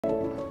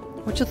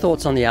What's your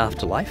thoughts on the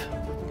afterlife?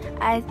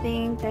 I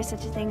think there's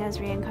such a thing as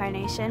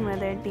reincarnation,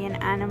 whether it be an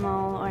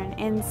animal or an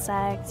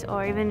insect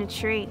or even a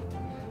tree.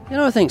 You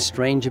know, I think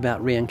strange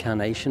about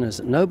reincarnation is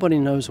that nobody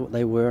knows what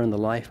they were in the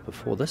life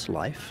before this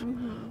life,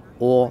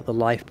 or the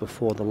life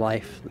before the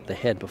life that they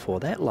had before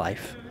that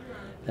life,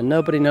 and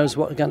nobody knows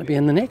what they're going to be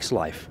in the next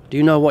life. Do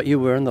you know what you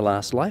were in the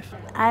last life?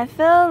 I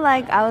feel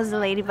like I was a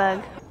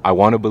ladybug. I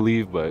want to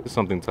believe, but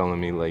something telling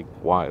me, like,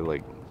 why?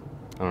 Like,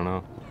 I don't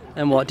know.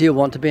 And what do you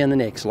want to be in the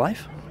next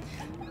life?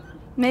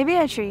 Maybe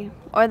a tree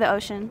or the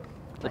ocean.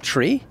 A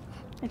tree?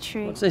 A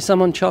tree. Let's say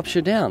someone chops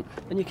you down.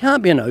 And you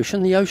can't be an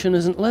ocean. The ocean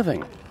isn't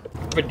living.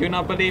 But do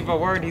not believe a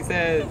word he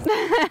says.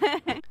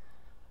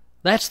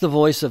 That's the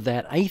voice of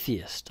that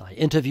atheist. I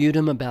interviewed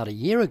him about a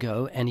year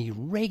ago, and he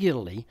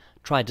regularly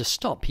tried to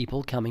stop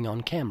people coming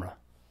on camera.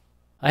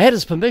 I had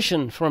his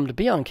permission for him to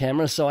be on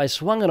camera, so I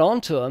swung it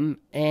on to him,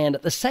 and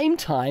at the same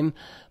time,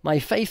 my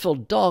faithful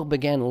dog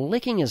began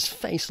licking his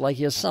face like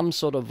he was some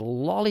sort of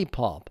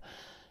lollipop.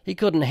 He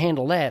couldn't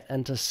handle that,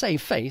 and to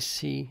save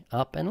face, he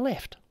up and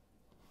left.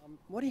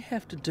 What do you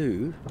have to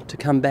do to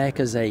come back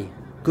as a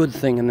good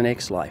thing in the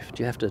next life?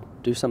 Do you have to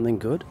do something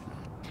good?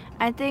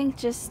 I think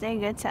just stay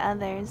good to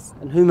others.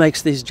 And who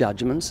makes these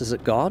judgments? Is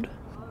it God?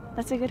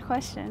 That's a good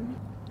question.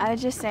 I would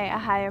just say a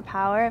higher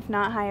power. If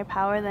not higher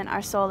power, then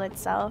our soul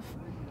itself.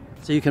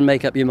 So you can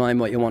make up your mind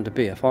what you want to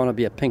be. If I want to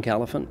be a pink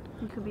elephant,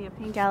 You could be a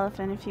pink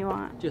elephant if you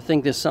want. do you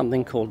think there's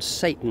something called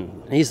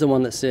Satan? He's the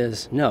one that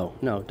says, no,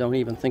 don't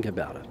even think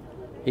about it.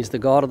 He's the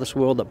God of this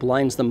world that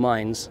blinds the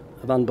minds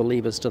of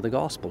unbelievers to the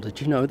gospel. Did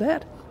you know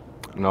that?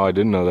 No, I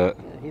didn't know that.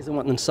 He's the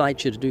one that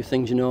incites you to do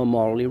things you know are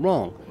morally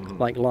wrong,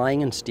 like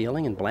lying and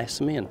stealing and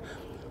blasphemy and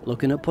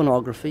looking at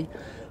pornography.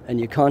 And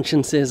your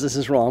conscience says this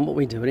is wrong, but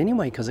we do it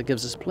anyway because it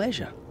gives us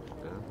pleasure.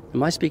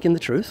 Am I speaking the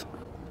truth?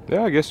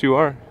 Yeah, I guess you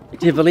are.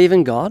 Do you believe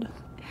in God?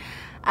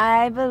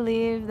 I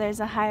believe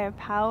there's a higher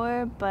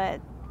power, but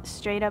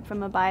straight up from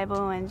the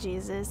Bible and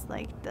Jesus,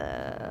 like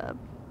the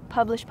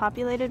published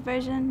populated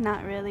version,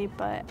 not really,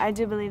 but I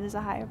do believe there's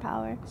a higher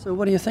power. So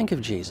what do you think of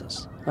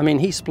Jesus? I mean,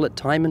 he split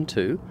time in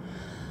two.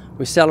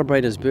 We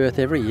celebrate his birth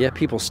every year.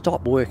 People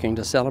stop working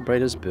to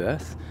celebrate his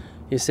birth.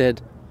 He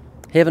said,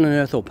 heaven and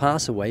earth will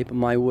pass away, but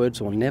my words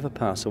will never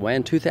pass away.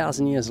 And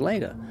 2,000 years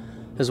later,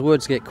 his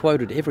words get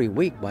quoted every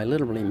week by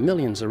literally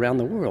millions around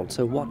the world.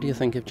 So what do you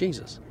think of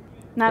Jesus?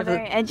 Not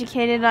very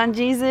educated on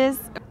Jesus.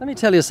 Let me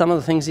tell you some of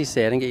the things he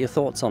said and get your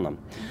thoughts on them.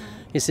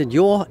 He said,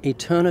 your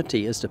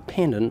eternity is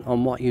dependent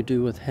on what you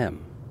do with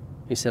him.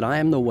 He said, I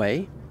am the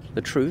way,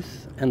 the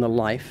truth, and the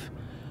life.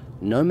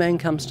 No man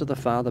comes to the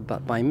Father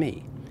but by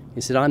me.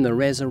 He said, I'm the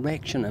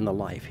resurrection and the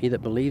life. He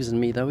that believes in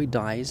me, though he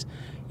dies,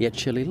 yet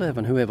shall he live.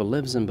 And whoever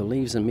lives and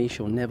believes in me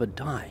shall never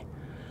die.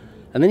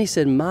 And then he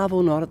said,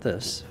 marvel not at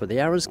this, for the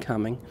hour is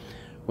coming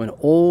when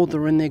all that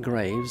are in their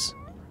graves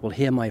will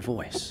hear my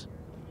voice.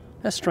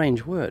 That's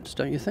strange words,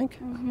 don't you think?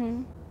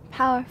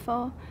 Powerful.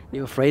 Are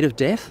you afraid of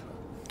death?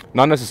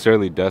 Not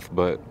necessarily death,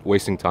 but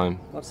wasting time.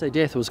 Let's say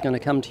death was going to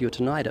come to you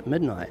tonight at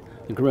midnight,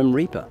 the Grim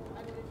Reaper.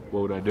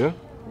 What would I do?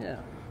 Yeah.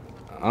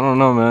 I don't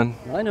know, man.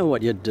 I know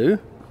what you'd do.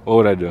 What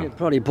would I do? You'd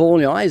probably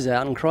bawl your eyes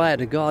out and cry out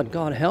to God,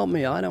 God help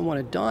me, I don't want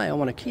to die, I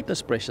want to keep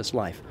this precious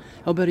life.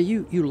 How about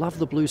you love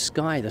the blue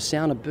sky, the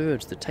sound of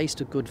birds, the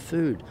taste of good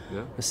food,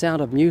 the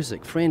sound of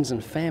music, friends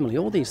and family,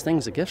 all these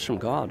things are gifts from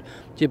God.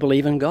 Do you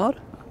believe in God?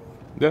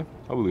 Yeah,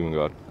 I believe in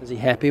God. Is he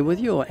happy with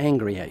you or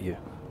angry at you?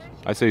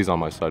 I say he's on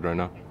my side right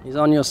now. He's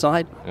on your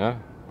side? Yeah?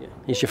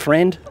 He's your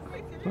friend?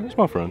 He's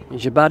my friend.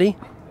 He's your buddy?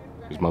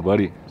 He's my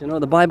buddy. Do you know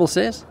what the Bible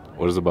says?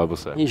 What does the Bible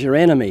say? He's your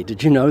enemy.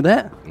 Did you know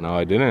that? No,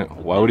 I didn't.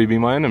 Why would he be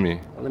my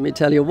enemy? Well, let me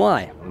tell you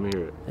why. Let me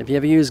hear it. Have you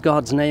ever used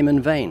God's name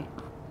in vain?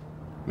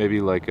 Maybe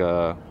like,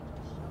 I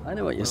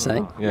know what you're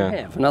saying. Yeah. You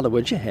have. In other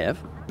words, you have.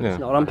 Yeah. It's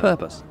not on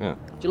purpose. Yeah.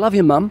 Do you love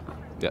your mum?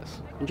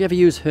 Yes. Did you ever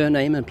use her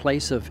name in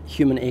place of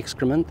human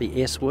excrement,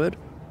 the S word?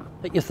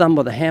 Hit your thumb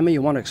with a hammer, you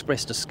want to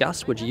express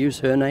disgust, would you use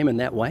her name in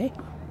that way?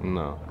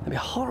 No. That'd be a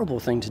horrible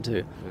thing to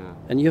do. Yeah.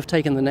 And you've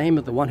taken the name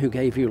of the one who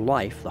gave you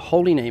life, the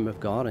holy name of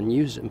God, and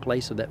used it in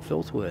place of that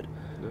filth word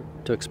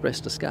to express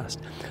disgust.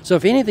 So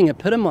if anything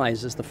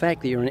epitomizes the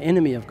fact that you're an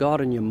enemy of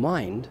God in your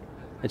mind,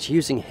 it's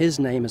using his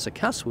name as a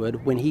cuss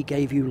word when he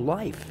gave you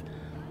life.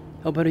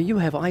 Oh, but you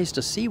have eyes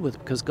to see with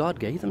because God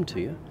gave them to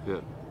you.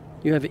 Yeah.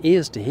 You have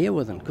ears to hear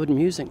with and good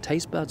music,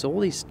 taste buds, all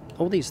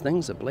these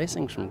things are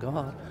blessings from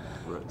God.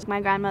 Right.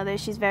 My grandmother,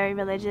 she's very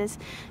religious.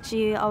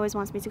 She always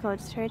wants me to go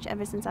to church.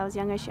 Ever since I was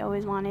younger, she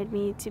always wanted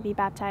me to be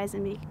baptized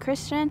and be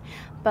Christian,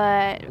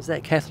 but Is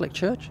that Catholic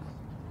Church?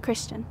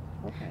 Christian.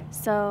 Okay.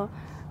 So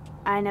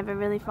I never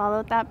really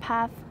followed that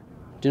path.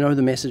 Do you know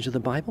the message of the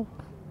Bible?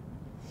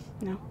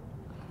 No.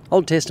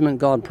 Old Testament,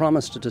 God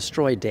promised to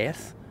destroy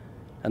death,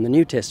 and the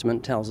New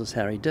Testament tells us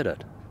how he did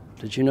it.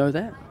 Did you know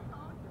that?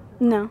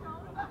 No.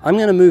 I'm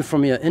going to move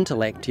from your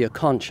intellect to your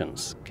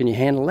conscience. Can you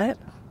handle that?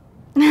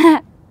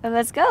 But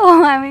let's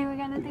go. I mean, we're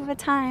going to think of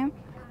time.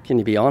 Can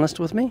you be honest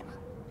with me?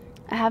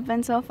 I have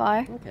been so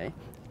far. Okay.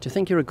 Do you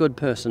think you're a good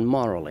person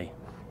morally?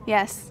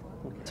 Yes.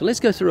 So let's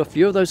go through a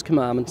few of those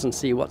commandments and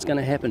see what's going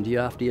to happen to you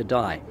after you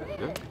die.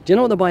 Yeah. Do you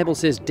know what the Bible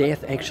says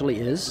death actually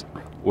is?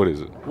 What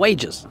is it?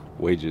 Wages.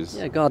 Wages.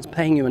 Yeah, God's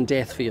paying you in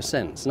death for your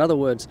sins. In other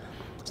words,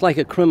 it's like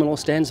a criminal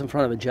stands in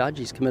front of a judge.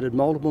 He's committed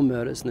multiple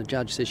murders, and the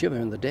judge says, you've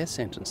earned the death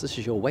sentence. This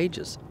is your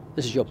wages.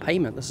 This is your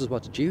payment. This is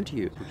what's due to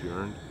you. What you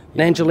earned.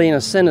 And Angelina,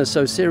 sin is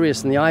so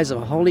serious in the eyes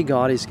of a holy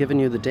God, he's given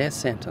you the death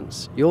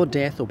sentence. Your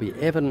death will be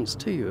evidence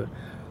to you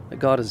that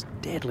God is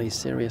deadly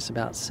serious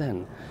about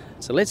sin.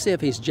 So let's see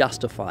if he's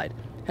justified.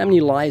 How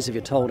many lies have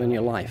you told in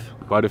your life?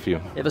 Quite a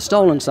few. Ever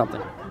stolen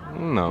something?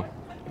 No.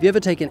 Have you ever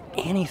taken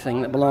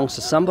anything that belongs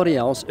to somebody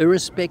else,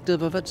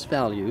 irrespective of its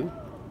value,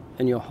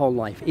 in your whole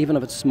life, even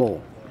if it's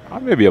small?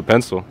 Maybe a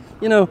pencil.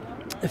 You know,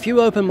 if you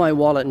open my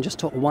wallet and just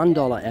took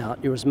 $1 out,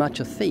 you're as much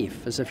a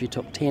thief as if you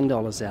took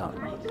 $10 out.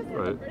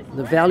 Right.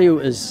 The value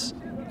is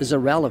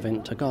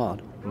irrelevant to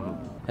God.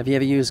 Mm-hmm. Have you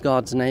ever used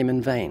God's name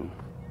in vain?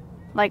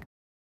 Like,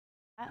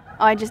 oh,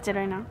 I just did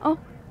right now. Oh,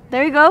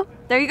 there you go.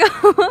 There you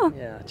go.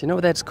 Yeah. Do you know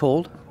what that's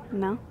called?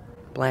 No.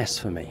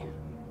 Blasphemy.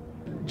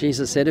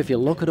 Jesus said if you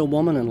look at a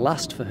woman and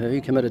lust for her,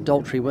 you commit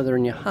adultery with her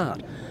in your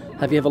heart.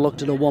 Have you ever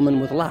looked at a woman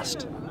with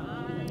lust?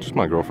 Just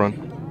my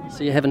girlfriend.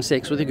 So you're having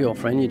sex with your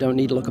girlfriend, you don't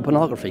need to look at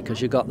pornography because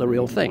you got the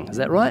real thing. Is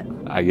that right?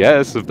 I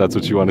guess, if that's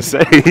what you want to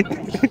say.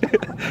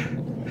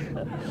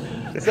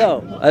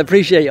 So, I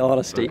appreciate your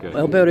honesty. Okay.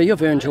 Alberto,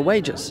 you've earned your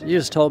wages. You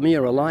just told me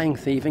you're a lying,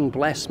 thieving,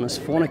 blasphemous,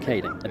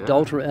 fornicating,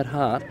 adulterer at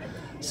heart.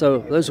 So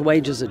those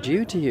wages are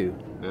due to you.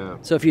 Yeah.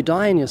 So if you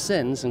die in your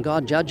sins and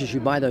God judges you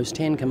by those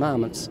 10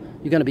 commandments,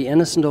 you're going to be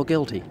innocent or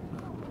guilty.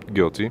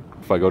 Guilty.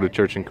 If I go to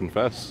church and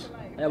confess.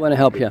 That won't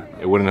help you.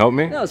 It wouldn't help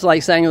me? No, it's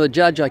like saying to the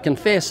judge, I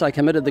confess I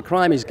committed the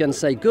crime. He's going to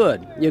say,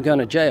 good, you're going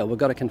to jail. We've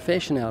got a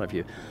confession out of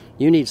you.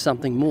 You need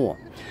something more.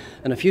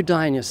 And if you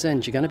die in your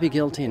sins, you're going to be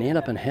guilty and end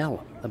up in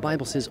hell. The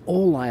Bible says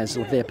all liars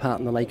will have their part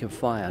in the lake of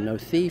fire. No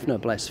thief, no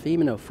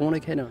blasphemer, no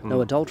fornicator,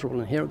 no adulterer will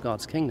inherit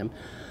God's kingdom.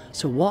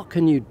 So what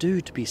can you do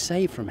to be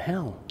saved from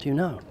hell? Do you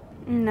know?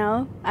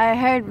 No. I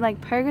heard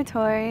like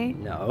purgatory.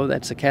 No,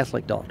 that's a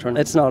Catholic doctrine.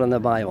 It's not in the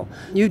Bible.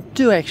 You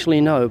do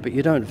actually know, but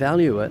you don't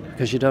value it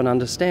because you don't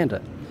understand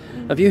it.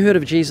 Have you heard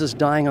of Jesus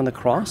dying on the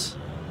cross?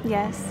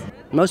 Yes.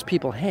 Most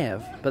people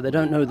have, but they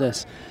don't know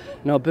this.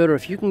 Now, Alberta,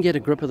 if you can get a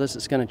grip of this,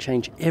 it's going to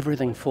change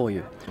everything for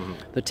you.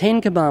 The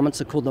 10 Commandments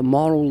are called the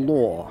moral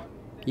law.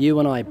 You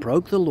and I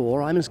broke the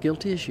law. I'm as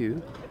guilty as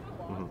you.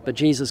 But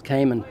Jesus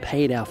came and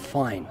paid our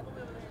fine.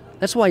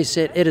 That's why he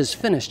said, it is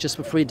finished, just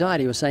before he died.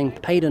 He was saying,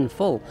 paid in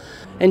full.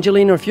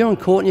 Angelina, if you're in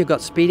court and you've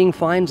got speeding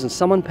fines and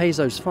someone pays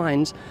those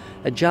fines,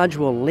 a judge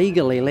will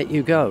legally let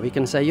you go. He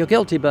can say, you're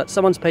guilty, but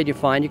someone's paid your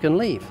fine, you can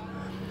leave.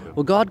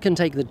 Well, God can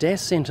take the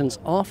death sentence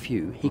off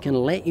you. He can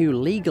let you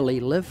legally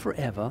live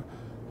forever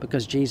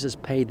because Jesus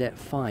paid that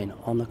fine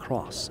on the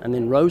cross and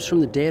then rose from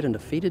the dead and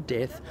defeated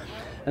death.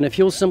 And if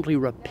you'll simply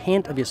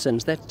repent of your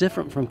sins, that's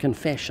different from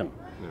confession.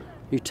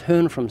 You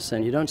turn from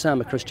sin. You don't say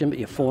I'm a Christian, but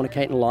you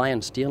fornicate and lie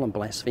and steal and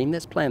blaspheme.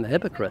 That's playing the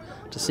hypocrite,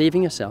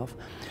 deceiving yourself.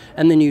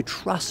 And then you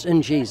trust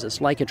in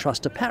Jesus like you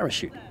trust a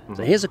parachute.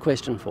 So here's a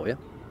question for you.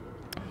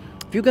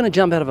 If you're going to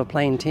jump out of a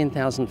plane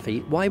 10,000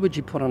 feet, why would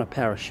you put on a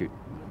parachute?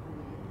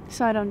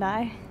 So I don't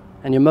die.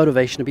 And your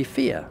motivation to be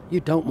fear. You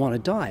don't want to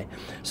die.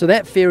 So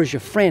that fear is your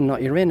friend,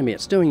 not your enemy.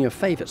 It's doing you a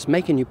favor. It's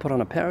making you put on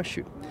a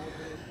parachute.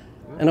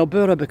 And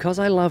Alberta, because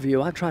I love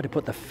you, I've tried to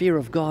put the fear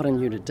of God in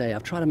you today.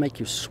 I've tried to make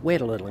you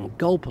sweat a little and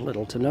gulp a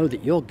little to know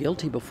that you're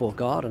guilty before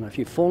God, and if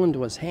you fall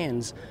into his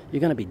hands, you're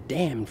going to be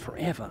damned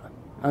forever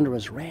under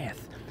his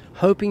wrath.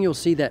 Hoping you'll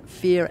see that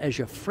fear as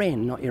your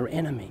friend, not your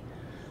enemy,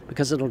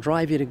 because it'll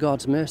drive you to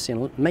God's mercy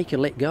and make you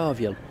let go of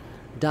your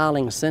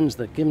darling sins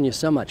that have given you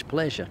so much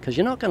pleasure, because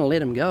you're not going to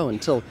let him go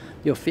until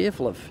you're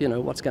fearful of,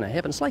 what's going to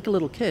happen. It's like a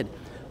little kid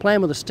playing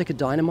with a stick of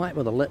dynamite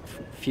with a lit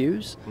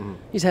fuse.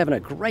 He's having a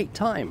great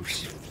time.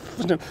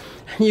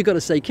 You've got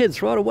to say, kid,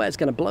 throw it away. It's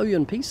going to blow you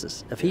in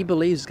pieces. If he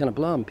believes it's going to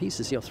blow him in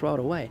pieces, he'll throw it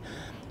away.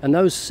 And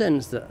those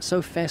sins that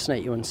so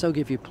fascinate you and so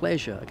give you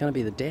pleasure are going to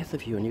be the death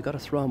of you, and you've got to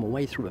throw them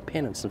away through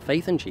repentance and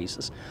faith in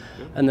Jesus.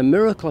 And the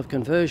miracle of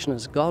conversion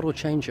is God will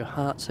change your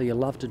heart so you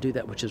love to do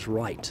that which is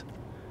right.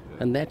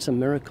 And that's a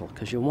miracle,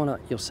 because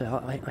you'll say,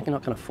 I'm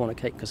not going to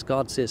fornicate because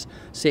God says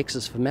sex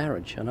is for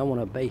marriage and I want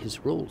to obey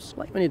his rules.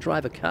 Like when you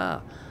drive a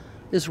car,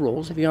 there's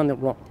rules. If you're on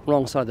the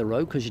wrong side of the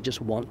road because you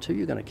just want to,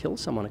 you're going to kill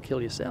someone or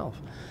kill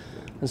yourself.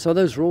 And so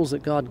those rules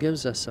that God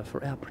gives us are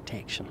for our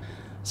protection.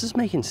 Is this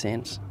making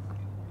sense?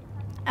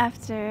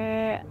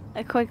 After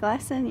a quick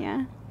lesson,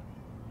 yeah.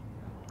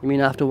 You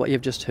mean after what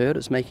you've just heard,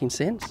 it's making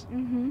sense?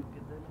 Mm-hmm.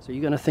 So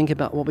you're going to think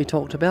about what we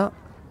talked about?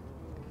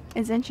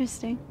 It's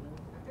interesting.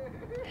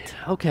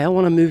 Okay, I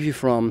want to move you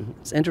from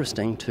it's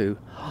interesting to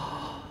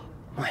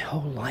my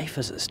whole life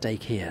is at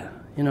stake here.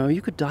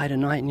 You could die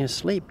tonight in your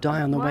sleep,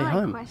 die on the way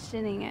home. I'm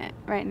questioning it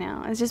right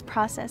now. It's just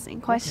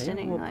processing,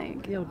 questioning,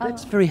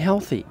 that's very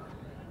healthy.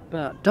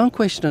 But don't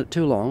question it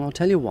too long. I'll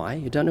tell you why.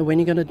 You don't know when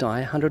you're going to die.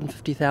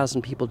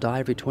 150,000 people die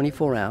every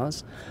 24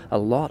 hours. A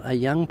lot are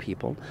young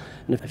people.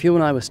 And if you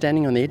and I were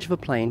standing on the edge of a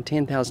plane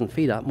 10,000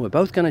 feet up and we're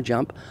both going to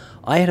jump,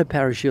 I had a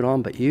parachute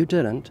on, but you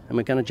didn't, and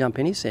we're going to jump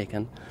any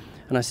second,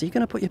 And I said, "You're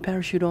going to put your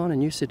parachute on?"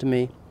 And you said to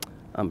me,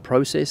 "I'm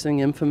processing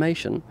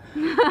information.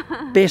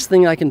 Best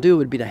thing I can do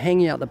would be to hang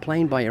you out the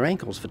plane by your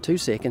ankles for 2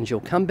 seconds. You'll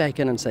come back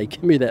in and say,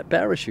 'Give me that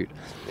parachute.'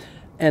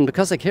 And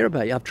because I care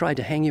about you, I've tried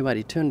to hang you out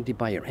eternity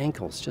by your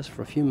ankles just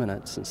for a few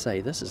minutes and say,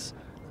 this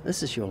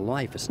is your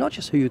life. It's not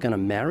just who you're going to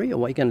marry or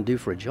what you're going to do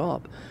for a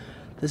job.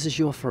 This is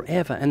your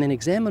forever." And then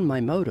examine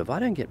my motive. I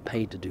don't get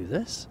paid to do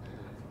this.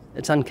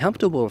 It's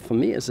uncomfortable for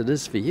me as it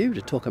is for you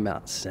to talk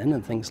about sin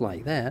and things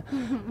like that.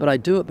 But I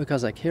do it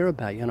because I care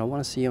about you and I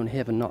want to see you in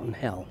heaven, not in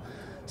hell.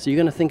 So you're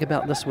going to think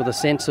about this with a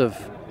sense of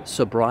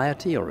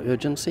sobriety or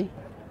urgency?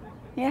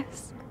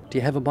 Yes. Do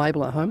you have a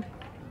Bible at home?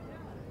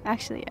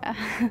 Actually, yeah.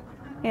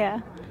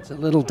 Yeah. It's a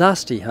little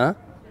dusty, huh?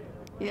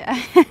 Yeah.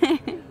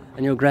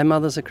 And your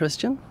grandmother's a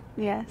Christian?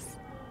 Yes.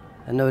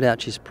 And no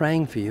doubt she's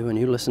praying for you and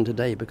you listen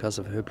today because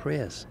of her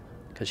prayers,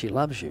 because she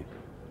loves you.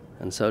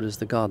 And so does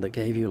the God that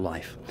gave you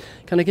life.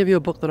 Can I give you a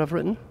book that I've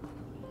written?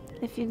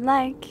 If you'd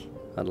like.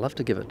 I'd love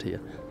to give it to you.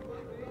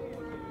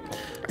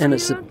 And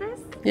it's you wrote this?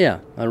 Yeah,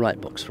 I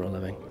write books for a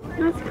living.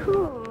 That's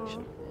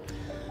cool.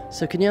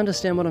 So can you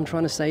understand what I'm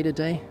trying to say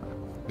today?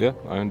 Yeah,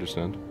 I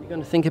understand. You're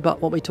going to think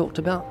about what we talked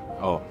about?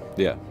 Oh,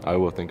 yeah, I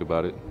will think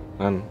about it.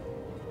 And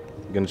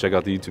I'm going to check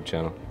out the YouTube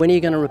channel. When are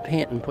you going to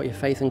repent and put your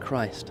faith in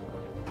Christ?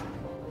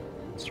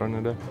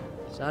 Starting today.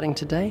 Starting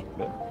today?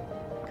 Yeah.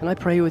 Can I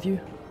pray with you?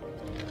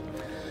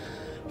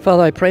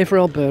 Father, I pray for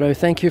Alberto.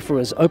 Thank you for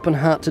his open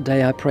heart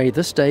today. I pray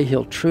this day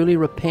he'll truly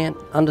repent,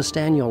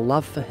 understand your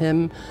love for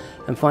him,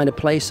 and find a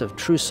place of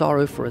true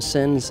sorrow for his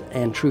sins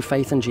and true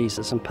faith in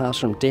Jesus and pass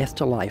from death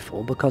to life,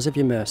 all because of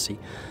your mercy.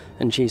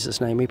 In Jesus'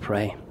 name we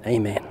pray.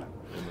 Amen.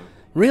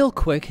 Real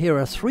quick, here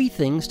are 3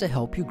 things to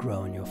help you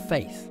grow in your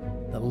faith.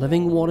 The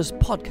Living Waters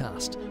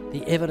Podcast,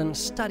 the Evidence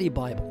Study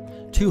Bible,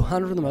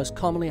 200 of the most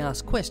commonly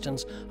asked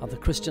questions of the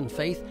Christian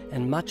faith,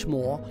 and much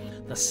more.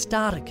 The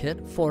Starter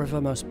Kit, 4 of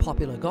our most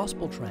popular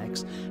gospel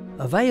tracks,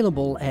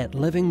 available at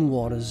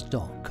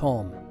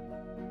livingwaters.com.